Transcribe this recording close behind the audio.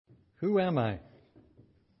Who am I?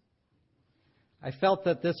 I felt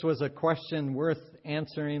that this was a question worth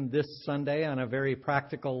answering this Sunday on a very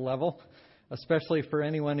practical level, especially for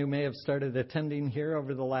anyone who may have started attending here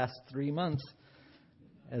over the last 3 months,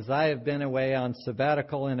 as I have been away on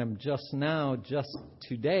sabbatical and am just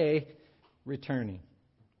today, returning.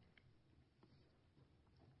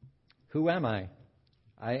 Who am I?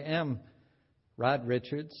 I am Rod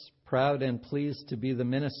Richards, proud and pleased to be the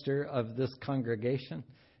minister of this congregation,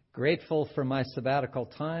 grateful for my sabbatical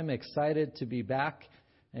time, excited to be back,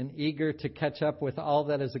 and eager to catch up with all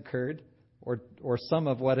that has occurred, or some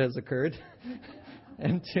of what has occurred,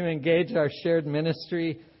 and to engage our shared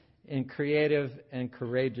ministry in creative and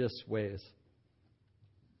courageous ways.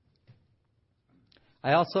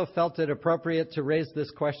 I also felt it appropriate to raise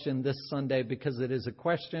this question this Sunday because it is a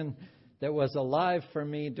question that was alive for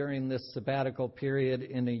me during this sabbatical period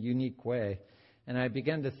in a unique way. And I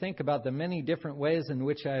began to think about the many different ways in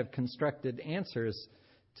which I have constructed answers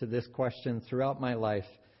to this question throughout my life,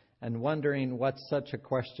 and wondering what such a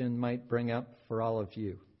question might bring up for all of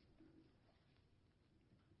you.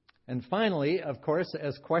 And finally, of course,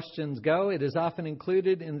 as questions go, it is often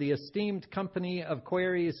included in the esteemed company of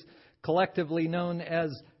queries collectively known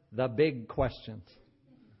as the big questions.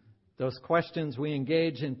 Those questions we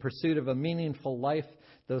engage in pursuit of a meaningful life,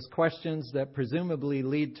 those questions that presumably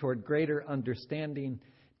lead toward greater understanding,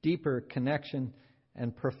 deeper connection,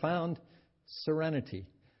 and profound serenity.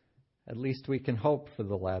 At least we can hope for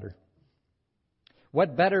the latter.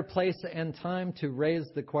 What better place and time to raise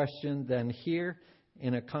the question than here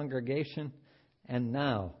in a congregation and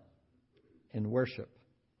now in worship?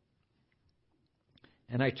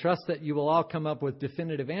 And I trust that you will all come up with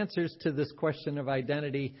definitive answers to this question of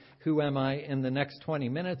identity, who am I, in the next 20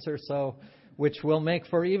 minutes or so, which will make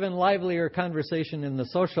for even livelier conversation in the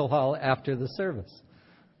social hall after the service.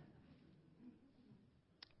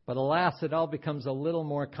 But alas, it all becomes a little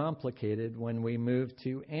more complicated when we move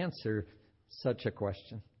to answer such a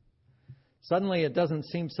question. Suddenly it doesn't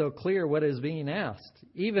seem so clear what is being asked,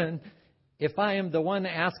 even if I am the one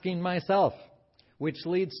asking myself, which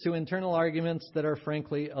leads to internal arguments that are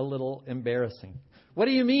frankly a little embarrassing. What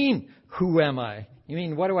do you mean, who am I? You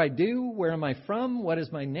mean, what do I do? Where am I from? What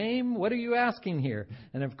is my name? What are you asking here?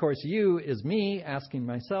 And of course, you is me asking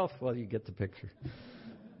myself. Well, you get the picture.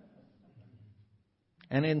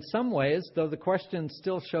 And in some ways, though the question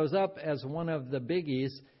still shows up as one of the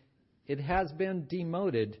biggies, it has been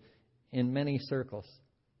demoted in many circles,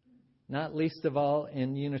 not least of all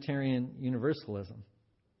in Unitarian Universalism,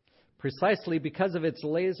 precisely because of its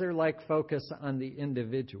laser-like focus on the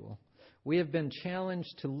individual. We have been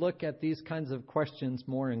challenged to look at these kinds of questions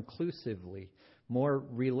more inclusively, more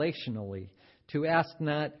relationally, to ask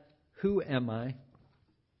not who am I,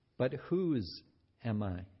 but whose am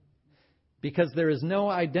I? Because there is no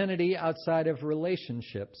identity outside of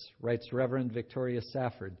relationships, writes Reverend Victoria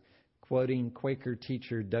Safford, quoting Quaker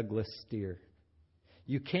teacher Douglas Steere.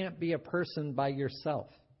 You can't be a person by yourself.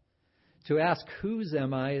 To ask whose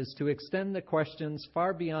am I is to extend the questions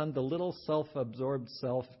far beyond the little self-absorbed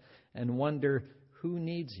self and wonder who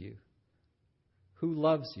needs you, who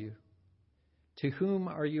loves you, to whom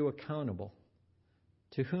are you accountable,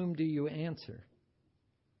 to whom do you answer,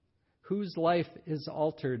 whose life is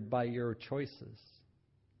altered by your choices,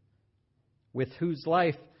 with whose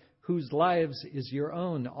life, whose lives is your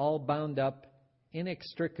own, all bound up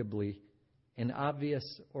inextricably in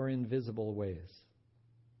obvious or invisible ways.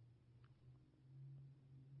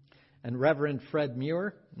 And Reverend Fred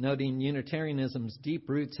Muir, noting Unitarianism's deep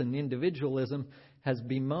roots in individualism, has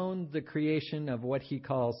bemoaned the creation of what he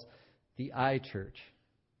calls the I Church,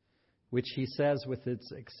 which he says, with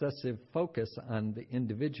its excessive focus on the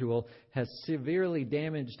individual, has severely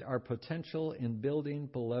damaged our potential in building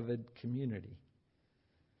beloved community.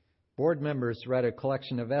 Board members read a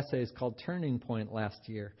collection of essays called Turning Point last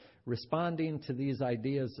year, responding to these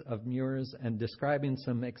ideas of Muir's and describing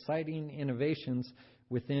some exciting innovations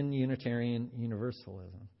within Unitarian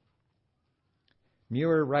Universalism.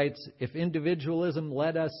 Muir writes, if individualism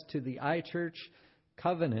led us to the I Church,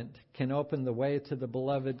 covenant can open the way to the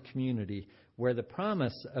beloved community, where the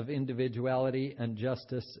promise of individuality and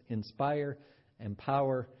justice inspire,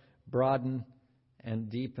 empower, broaden, and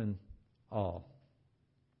deepen all.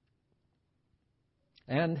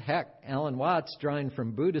 And heck, Alan Watts, drawing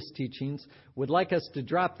from Buddhist teachings, would like us to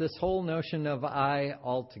drop this whole notion of I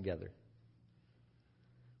altogether.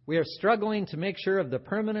 We are struggling to make sure of the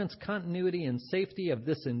permanence, continuity, and safety of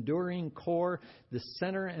this enduring core, the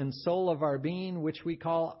center and soul of our being, which we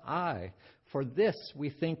call I. For this we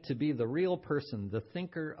think to be the real person, the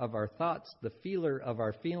thinker of our thoughts, the feeler of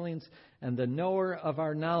our feelings, and the knower of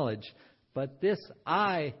our knowledge. But this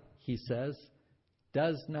I he says,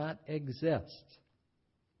 does not exist.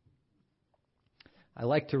 I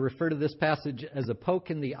like to refer to this passage as a poke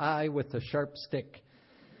in the eye with a sharp stick.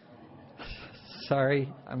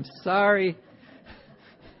 I'm sorry.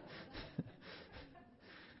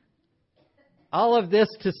 All of this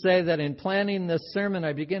to say that in planning this sermon,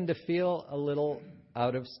 I begin to feel a little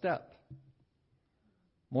out of step.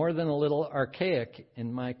 More than a little archaic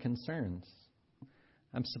in my concerns.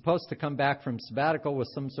 I'm supposed to come back from sabbatical with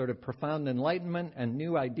some sort of profound enlightenment and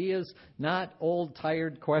new ideas, not old,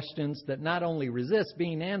 tired questions that not only resist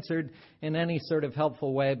being answered in any sort of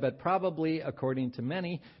helpful way, but probably, according to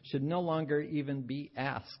many, should no longer even be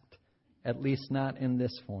asked, at least not in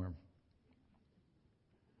this form.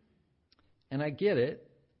 And I get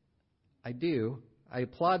it. I do. I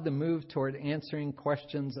applaud the move toward answering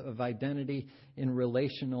questions of identity in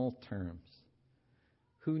relational terms.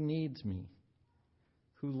 Who needs me?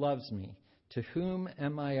 Who loves me? To whom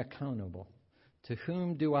am I accountable? To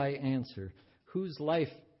whom do I answer? Whose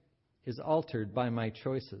life is altered by my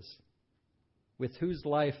choices? With whose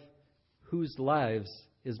life, whose lives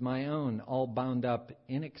is my own, all bound up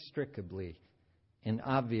inextricably in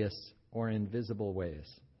obvious or invisible ways?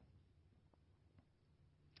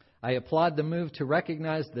 I applaud the move to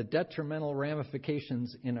recognize the detrimental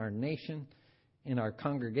ramifications in our nation, in our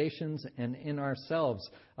congregations, and in ourselves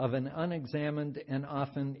of an unexamined and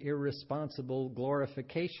often irresponsible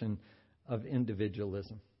glorification of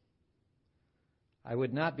individualism. I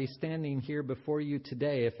would not be standing here before you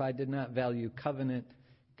today if I did not value covenant,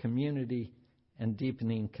 community, and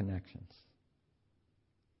deepening connections.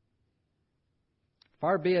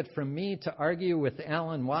 Far be it from me to argue with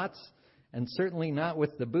Alan Watts, and certainly not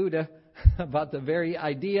with the Buddha, about the very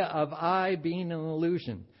idea of I being an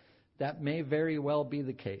illusion. That may very well be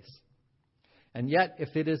the case. And yet,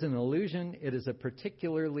 if it is an illusion, it is a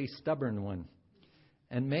particularly stubborn one,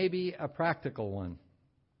 and maybe a practical one.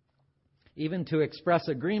 Even to express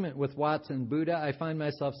agreement with Watts and Buddha, I find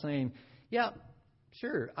myself saying, yeah,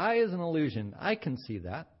 sure, I is an illusion. I can see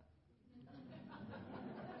that.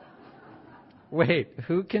 Wait,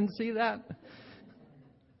 who can see that?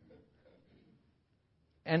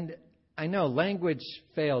 And I know language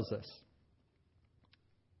fails us.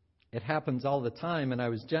 It happens all the time, and I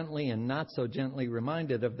was gently and not so gently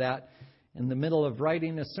reminded of that in the middle of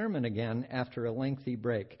writing a sermon again after a lengthy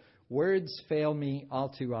break. Words fail me all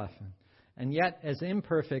too often. And yet, as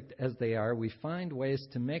imperfect as they are, we find ways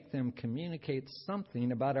to make them communicate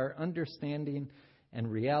something about our understanding and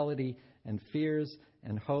reality and fears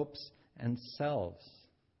and hopes and selves.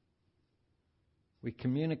 We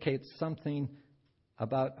communicate something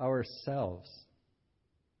about ourselves.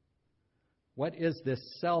 What is this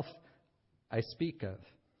self I speak of?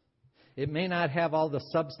 It may not have all the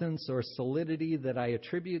substance or solidity that I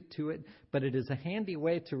attribute to it, but it is a handy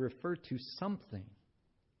way to refer to something.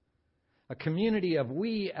 A community of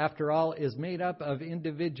we, after all, is made up of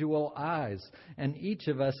individual I's, and each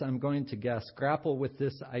of us, I'm going to guess, grapple with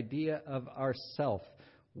this idea of ourself.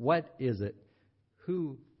 What is it?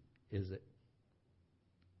 Who is it?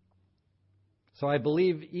 So I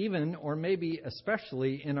believe even, or maybe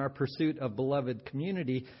especially in our pursuit of beloved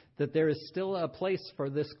community, that there is still a place for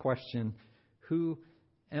this question, who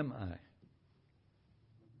am I?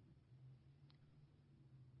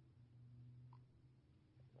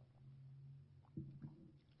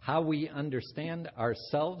 How we understand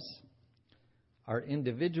ourselves, our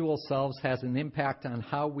individual selves, has an impact on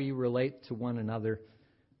how we relate to one another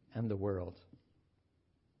and the world.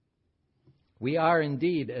 We are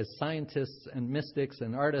indeed, as scientists and mystics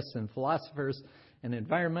and artists and philosophers and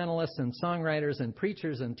environmentalists and songwriters and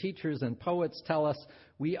preachers and teachers and poets tell us,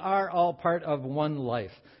 we are all part of one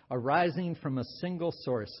life, arising from a single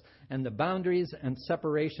source, and the boundaries and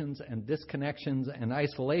separations and disconnections and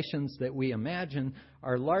isolations that we imagine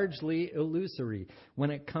are largely illusory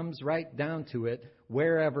when it comes right down to it,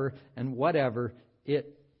 wherever and whatever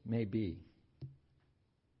it may be.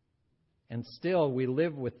 And still, we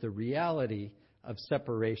live with the reality of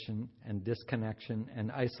separation and disconnection and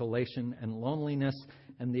isolation and loneliness,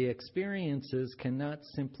 and the experiences cannot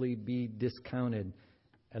simply be discounted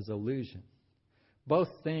as illusion. Both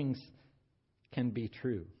things can be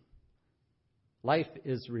true. Life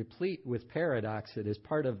is replete with paradox. It is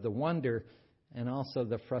part of the wonder and also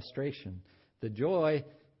the frustration, the joy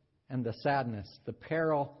and the sadness, the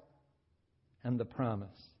peril and the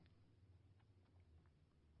promise.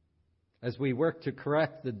 As we work to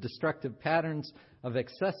correct the destructive patterns of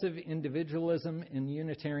excessive individualism in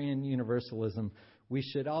Unitarian Universalism, we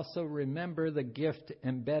should also remember the gift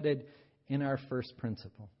embedded in our first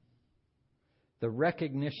principle, the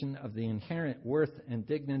recognition of the inherent worth and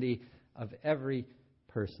dignity of every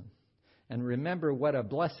person. And remember what a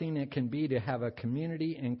blessing it can be to have a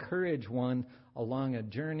community encourage one along a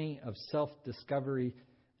journey of self-discovery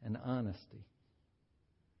and honesty.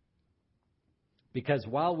 Because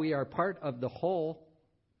while we are part of the whole,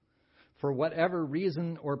 for whatever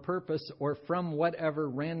reason or purpose or from whatever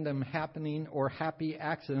random happening or happy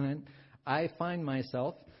accident, I find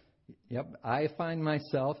myself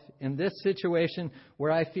in this situation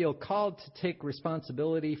where I feel called to take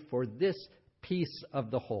responsibility for this piece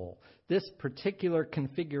of the whole, this particular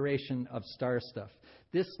configuration of star stuff,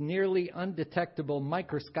 this nearly undetectable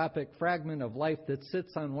microscopic fragment of life that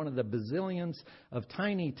sits on one of the bazillions of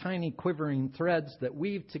tiny, tiny quivering threads that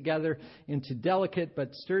weave together into delicate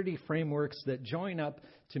but sturdy frameworks that join up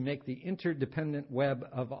to make the interdependent web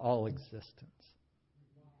of all existence.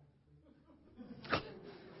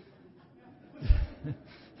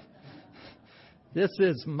 This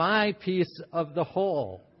is my piece of the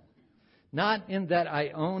whole. Not in that I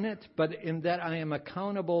own it, but in that I am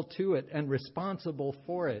accountable to it and responsible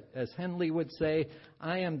for it. As Henley would say,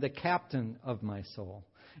 I am the captain of my soul.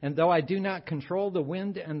 And though I do not control the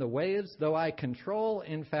wind and the waves, though I control,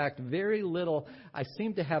 in fact, very little, I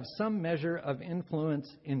seem to have some measure of influence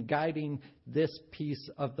in guiding this piece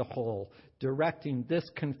of the whole, directing this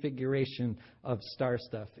configuration of star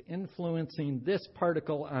stuff, influencing this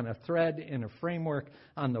particle on a thread in a framework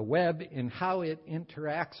on the web in how it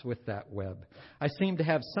interacts with that web. I seem to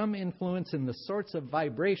have some influence in the sorts of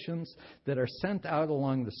vibrations that are sent out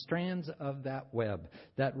along the strands of that web,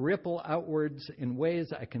 that ripple outwards in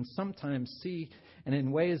ways I can sometimes see and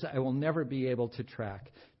in ways I will never be able to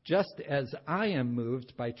track. Just as I am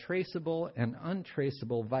moved by traceable and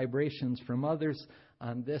untraceable vibrations from others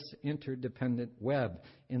on this interdependent web,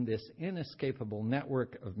 in this inescapable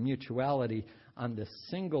network of mutuality, on this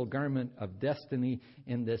single garment of destiny,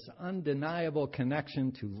 in this undeniable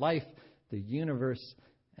connection to life, the universe,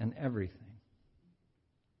 and everything.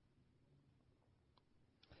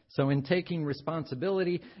 So in taking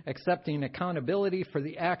responsibility, accepting accountability for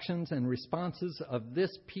the actions and responses of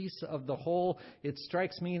this piece of the whole, it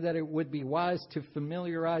strikes me that it would be wise to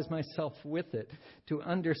familiarize myself with it, to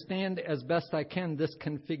understand as best I can this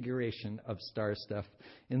configuration of star stuff.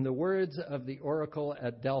 In the words of the oracle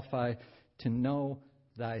at Delphi, to know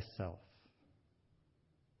thyself.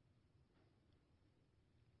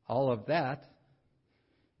 All of that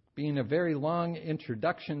being a very long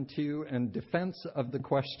introduction to and defense of the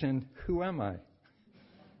question, who am I?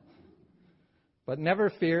 But never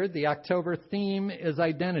fear, the October theme is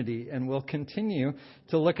identity, and we'll continue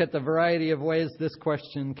to look at the variety of ways this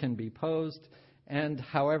question can be posed and,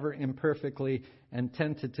 however imperfectly and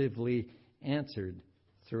tentatively, answered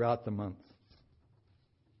throughout the month.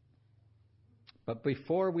 But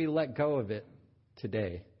before we let go of it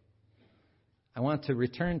today, I want to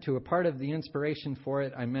return to a part of the inspiration for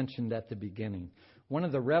it I mentioned at the beginning. One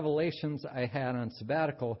of the revelations I had on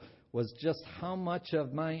sabbatical was just how much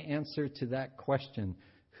of my answer to that question,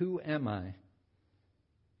 who am I,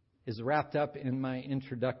 is wrapped up in my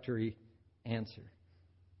introductory answer.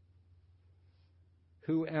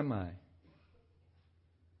 Who am I?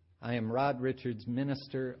 I am Rod Richards,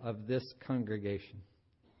 minister of this congregation.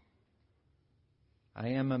 I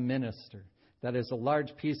am a minister. That is a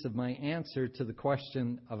large piece of my answer to the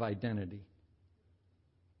question of identity.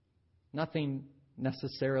 Nothing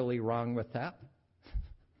necessarily wrong with that.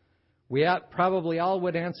 We probably all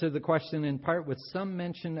would answer the question in part with some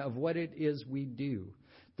mention of what it is we do,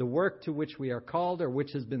 the work to which we are called or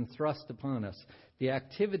which has been thrust upon us, the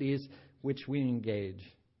activities which we engage.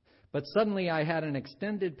 But suddenly I had an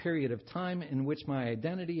extended period of time in which my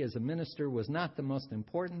identity as a minister was not the most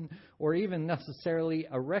important or even necessarily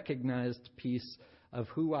a recognized piece of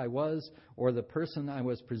who I was or the person I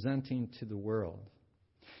was presenting to the world.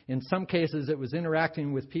 In some cases, it was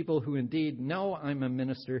interacting with people who indeed know I'm a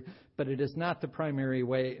minister, but it is not the primary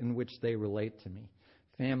way in which they relate to me.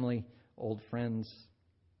 Family, old friends.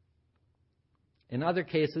 In other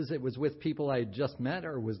cases, it was with people I had just met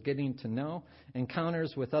or was getting to know,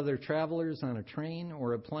 encounters with other travelers on a train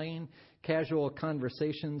or a plane, casual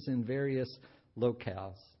conversations in various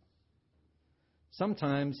locales.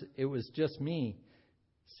 Sometimes it was just me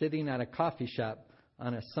sitting at a coffee shop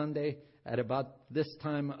on a Sunday at about this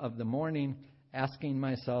time of the morning asking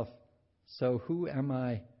myself, so who am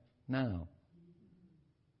I now?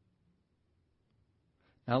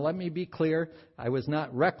 Now, let me be clear, I was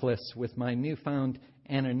not reckless with my newfound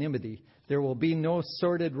anonymity. There will be no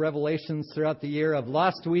sordid revelations throughout the year of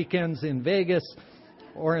lost weekends in Vegas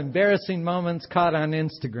or embarrassing moments caught on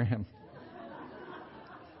Instagram.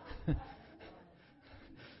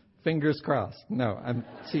 Fingers crossed. No, I'm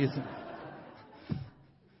teasing.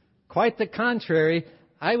 Quite the contrary,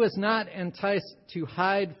 I was not enticed to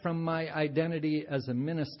hide from my identity as a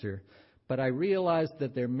minister, but I realized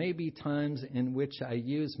that there may be times in which I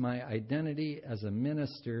use my identity as a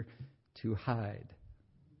minister to hide.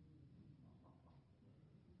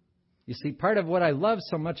 You see, part of what I love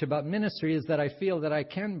so much about ministry is that I feel that I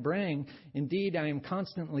can bring, indeed, I am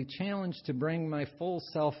constantly challenged to bring my full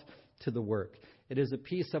self to the work. It is a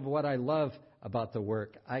piece of what I love about the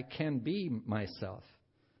work. I can be myself.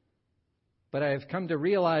 But I have come to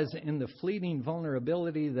realize in the fleeting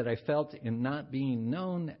vulnerability that I felt in not being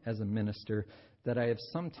known as a minister, that I have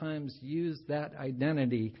sometimes used that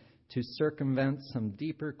identity to circumvent some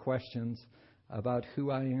deeper questions about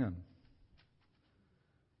who I am.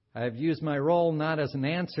 I have used my role not as an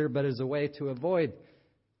answer, but as a way to avoid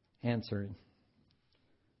answering.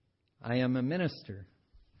 I am a minister,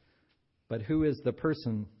 but who is the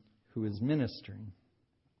person who is ministering?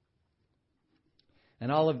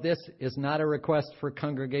 And all of this is not a request for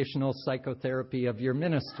congregational psychotherapy of your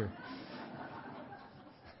minister.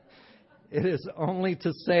 It is only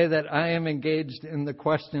to say that I am engaged in the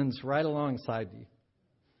questions right alongside you.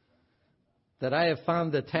 That I have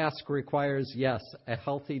found the task requires, yes, a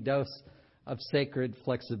healthy dose of sacred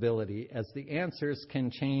flexibility, as the answers can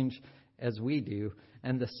change as we do,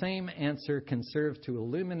 and the same answer can serve to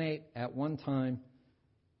illuminate at one time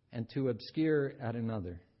and to obscure at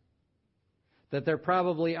another. That there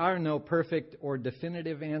probably are no perfect or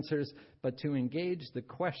definitive answers, but to engage the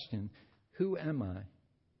question, who am I,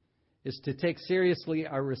 is to take seriously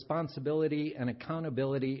our responsibility and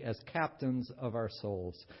accountability as captains of our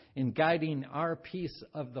souls in guiding our piece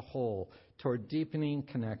of the whole toward deepening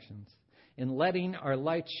connections, in letting our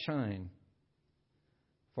light shine.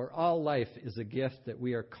 For all life is a gift that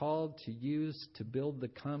we are called to use to build the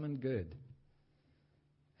common good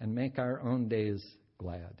and make our own days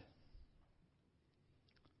glad.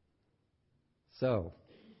 So,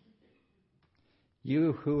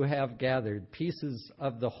 you who have gathered pieces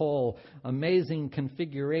of the whole, amazing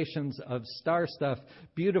configurations of star stuff,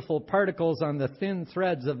 beautiful particles on the thin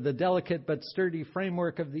threads of the delicate but sturdy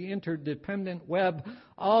framework of the interdependent web,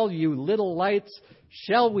 all you little lights,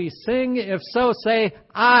 shall we sing? If so, say,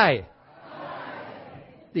 aye. Aye.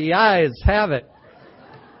 The ayes have it.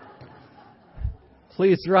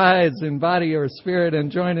 Please rise in body or spirit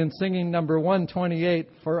and join in singing number 128,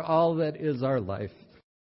 For All That Is Our Life.